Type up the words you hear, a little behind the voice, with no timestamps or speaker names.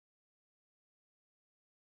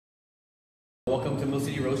Welcome to Mill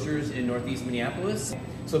City Roasters in Northeast Minneapolis.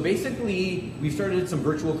 So basically, we've started some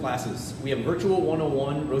virtual classes. We have virtual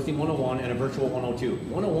 101, roasting 101, and a virtual 102.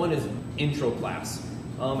 101 is intro class.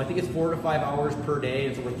 I think it's 4 to 5 hours per day.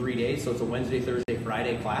 It's over 3 days, so it's a Wednesday, Thursday,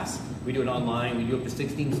 Friday class. We do it online. We do up to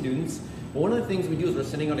 16 students. But one of the things we do is we're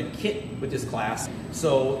sending out a kit with this class.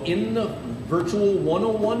 So in the virtual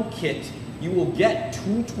 101 kit, you will get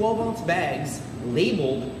 2 12-ounce bags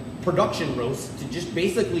labeled production roast to just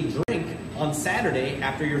basically drink on Saturday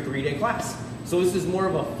after your 3-day class. So this is more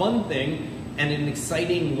of a fun thing and an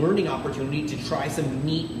exciting learning opportunity to try some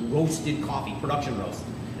neat roasted coffee, production roast.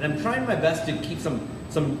 And I'm trying my best to keep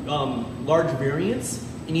some large variance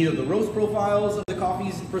in either the roast profiles of the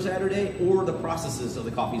coffees for Saturday or the processes of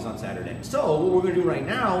the coffees on Saturday. So what we're gonna do right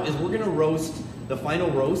now is we're gonna roast the final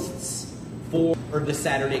roasts for the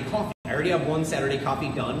Saturday coffee. I already have one Saturday coffee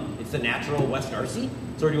done. It's the natural West Darcy.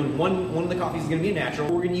 So we're doing one of the coffees is gonna be a natural.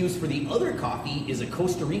 What we're gonna use for the other coffee is a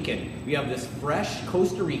Costa Rican. We have this fresh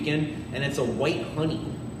Costa Rican and it's a white honey.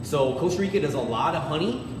 So Costa Rica does a lot of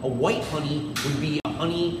honey. A white honey would be a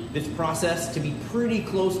honey that's processed to be pretty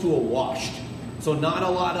close to a washed. So not a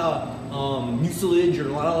lot of mucilage or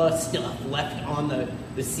a lot of stuff left on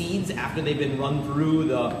the seeds after they've been run through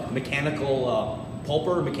the mechanical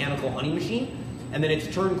pulper, mechanical honey machine. And then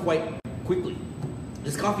it's turned quite quickly.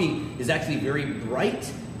 This coffee is actually very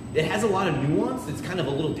bright. It has a lot of nuance that's kind of a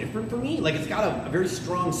little different for me. Like it's got a very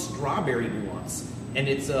strong strawberry nuance. And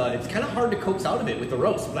it's kind of hard to coax out of it with the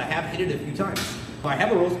roast, but I have hit it a few times. I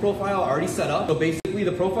have a roast profile already set up. So basically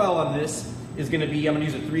the profile on this is gonna be, I'm gonna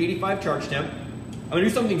use a 385 charge temp. I'm gonna do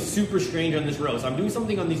something super strange on this roast. I'm doing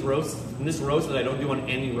something on these roasts, on this roast that I don't do on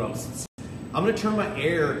any roasts. I'm gonna turn my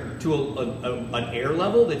air to an air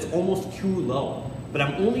level that's almost too low. But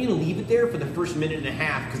I'm only gonna leave it there for the first minute and a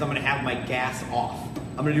half because I'm gonna have my gas off.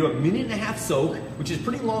 I'm gonna do a minute and a half soak, which is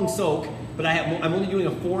pretty long soak, but I'm only doing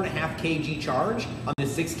a 4.5 kg charge on the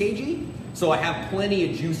 6 kg. So I have plenty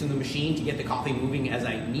of juice in the machine to get the coffee moving as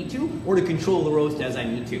I need to, or to control the roast as I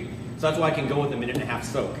need to. So that's why I can go with a minute and a half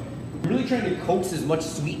soak. I'm really trying to coax as much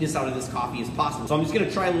sweetness out of this coffee as possible. So I'm just gonna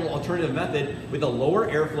try a little alternative method with a lower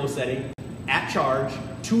airflow setting at charge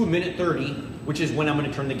to a minute 30, which is when I'm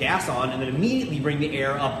gonna turn the gas on and then immediately bring the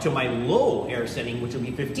air up to my low air setting, which will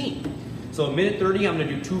be 15. So a minute 30, I'm gonna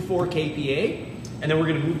do 2.4 kPa, and then we're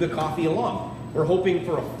gonna move the coffee along. We're hoping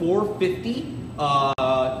for a 450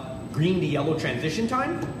 green to yellow transition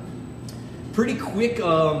time. Pretty quick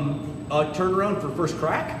turnaround for first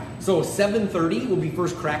crack. So 7:30 will be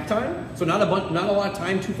first crack time. So not a lot of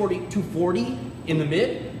time, 240 in the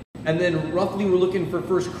mid. And then roughly we're looking for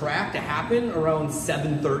first crack to happen around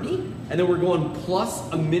 7:30. And then we're going plus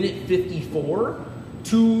a minute 54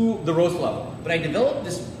 to the roast level. But I developed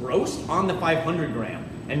this roast on the 500 gram.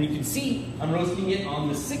 And you can see I'm roasting it on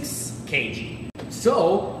the 6 kg.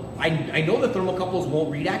 So I know the thermocouples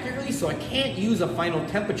won't read accurately, so I can't use a final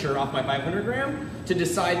temperature off my 500 gram to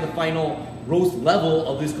decide the final roast level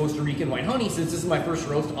of this Costa Rican white honey, since this is my first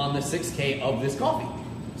roast on the 6K of this coffee.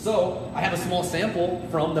 So I have a small sample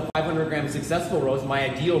from the 500 gram successful roast, my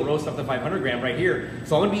ideal roast off the 500 gram right here.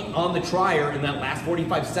 So I'm gonna be on the trier in that last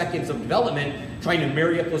 45 seconds of development, trying to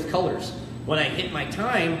marry up those colors. When I hit my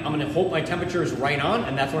time, I'm gonna hope my temperature is right on,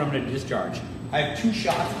 and that's when I'm gonna discharge. I have 2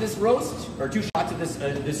 shots of this roast, or 2 shots of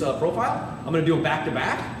this profile. I'm gonna do them back to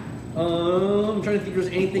back. I'm trying to think if there's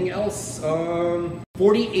anything else.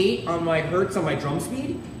 48 on my hertz on my drum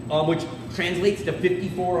speed, which translates to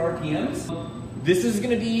 54 RPMs. This is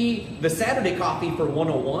gonna be the Saturday coffee for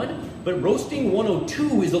 101, but roasting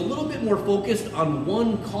 102 is a little bit more focused on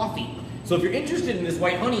one coffee. So if you're interested in this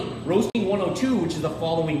white honey, roasting 102, which is the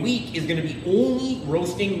following week, is gonna be only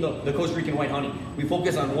roasting the Costa Rican white honey. We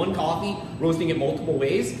focus on one coffee, roasting it multiple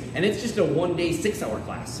ways, and it's just a 1-day 6-hour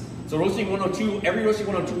class. So roasting 102, every roasting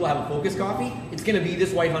 102 will have a focus coffee. It's gonna be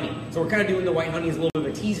this white honey. So we're kind of doing the white honey as a little bit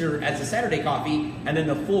of a teaser as a Saturday coffee, and then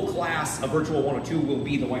the full class of virtual 102 will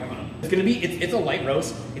be the white honey. It's gonna be, it's a light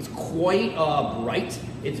roast. It's quite bright.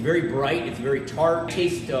 It's very bright, it's very tart.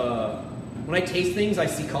 When I taste things, I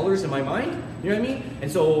see colors in my mind, you know what I mean?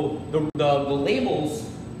 And so the labels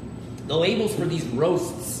for these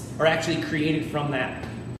roasts are actually created from that.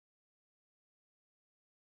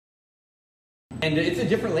 And it's a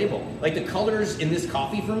different label. Like the colors in this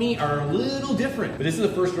coffee for me are a little different. But this is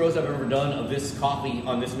the first roast I've ever done of this coffee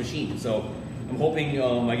on this machine. So I'm hoping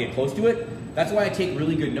I get close to it. That's why I take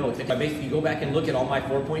really good notes. I basically go back and look at all my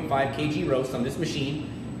 4.5 kg roasts on this machine.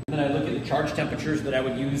 And then I look at the charge temperatures that I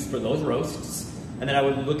would use for those roasts. And then I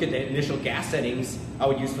would look at the initial gas settings I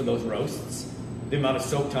would use for those roasts, the amount of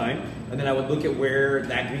soak time. And then I would look at where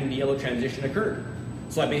that green to yellow transition occurred.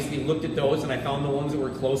 So I basically looked at those and I found the ones that were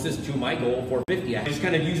closest to my goal, 450. I just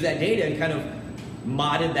kind of used that data and kind of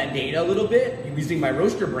modded that data a little bit using my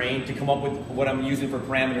roaster brain to come up with what I'm using for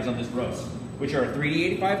parameters on this roast, which are a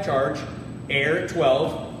 3D85 charge, air at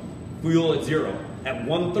 12, fuel at 0. At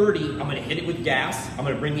 130, I'm gonna hit it with gas. I'm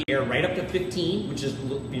gonna bring the air right up to 15, which is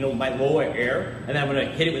my lower air, and then I'm gonna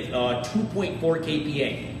hit it with 2.4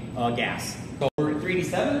 kPa gas. So we're at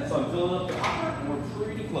 387, so I'm filling up the hopper, and we're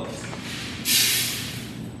pretty close.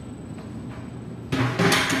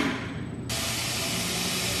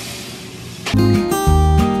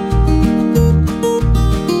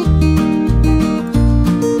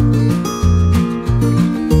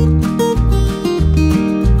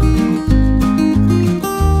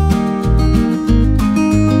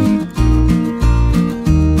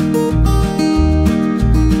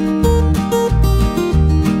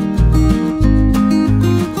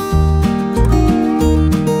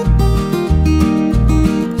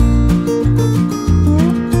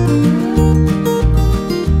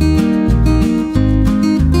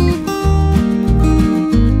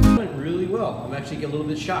 Get a little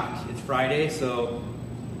bit shocked. It's Friday, so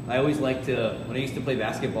I always like to, when I used to play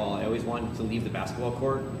basketball, I always wanted to leave the basketball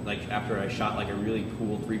court like after I shot like a really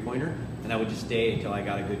cool three-pointer, and I would just stay until I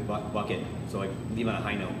got a good bucket, so I leave on a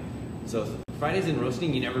high note. So Fridays in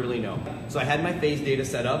roasting, you never really know. So I had my phase data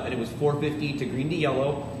set up, and it was 450 to green to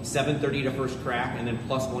yellow, 730 to first crack, and then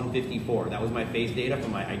plus 154. That was my phase data for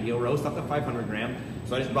my ideal roast up to 500 gram.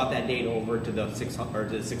 So I just brought that data over to the 6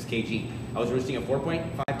 kg. I was roasting a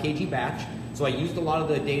 4.5 kg batch. So I used a lot of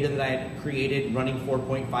the data that I had created running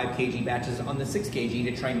 4.5 kg batches on the 6 kg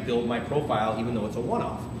to try and build my profile, even though it's a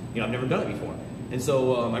one-off. I've never done it before. And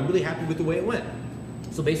so I'm really happy with the way it went.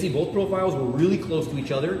 So basically both profiles were really close to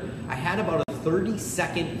each other. I had about a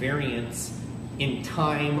 30-second variance in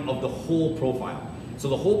time of the whole profile. So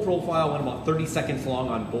the whole profile went about 30 seconds long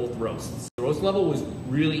on both roasts. The roast level was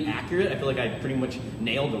really accurate. I feel like I pretty much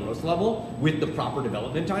nailed the roast level with the proper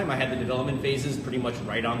development time. I had the development phases pretty much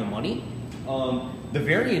right on the money. The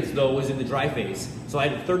variance though was in the dry phase. So I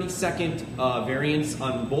had a 30-second variance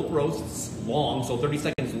on both roasts long, so 30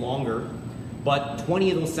 seconds longer, but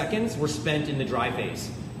 20 of those seconds were spent in the dry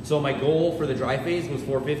phase. So my goal for the dry phase was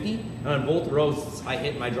 450, and on both roasts I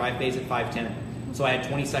hit my dry phase at 510. So I had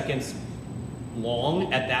 20 seconds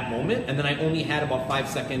long at that moment, and then I only had about 5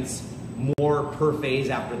 seconds more per phase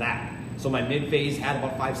after that. So my mid phase had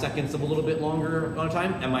about 5 seconds of a little bit longer amount of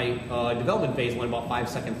time, and my development phase went about 5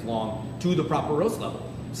 seconds long to the proper roast level.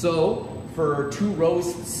 So for 2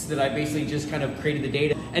 roasts that I basically just kind of created the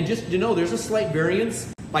data, and just to know there's a slight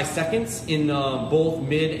variance by seconds in both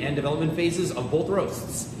mid and development phases of both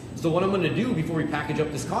roasts. So what I'm gonna do before we package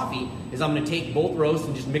up this coffee is I'm gonna take both roasts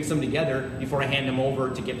and just mix them together before I hand them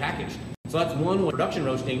over to get packaged. So that's one with production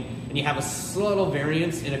roasting, and you have a subtle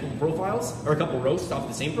variance in a couple profiles, or a couple roasts off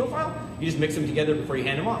the same profile. You just mix them together before you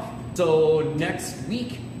hand them off. So next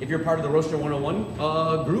week, if you're part of the Roaster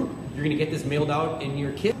 101 group, you're gonna get this mailed out in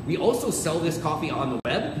your kit. We also sell this coffee on the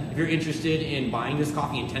web. If you're interested in buying this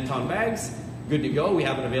coffee in 10-ton bags, good to go. We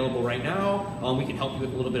have it available right now. We can help you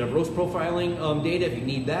with a little bit of roast profiling data if you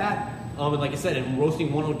need that. And like I said, in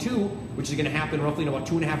Roasting 102, which is going to happen roughly in about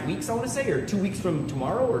 2.5 weeks, I want to say, or 2 weeks from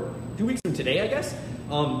tomorrow, or 2 weeks from today, I guess.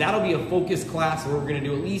 That'll be a focus class where we're going to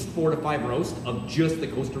do at least 4 to 5 roasts of just the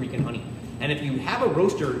Costa Rican honey. And if you have a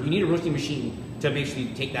roaster, you need a roasting machine to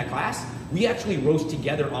basically take that class. We actually roast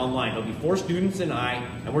together online. There'll be 4 students and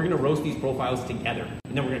we're going to roast these profiles together.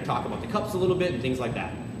 And then we're going to talk about the cups a little bit and things like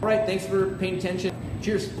that. All right, thanks for paying attention.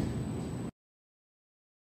 Cheers.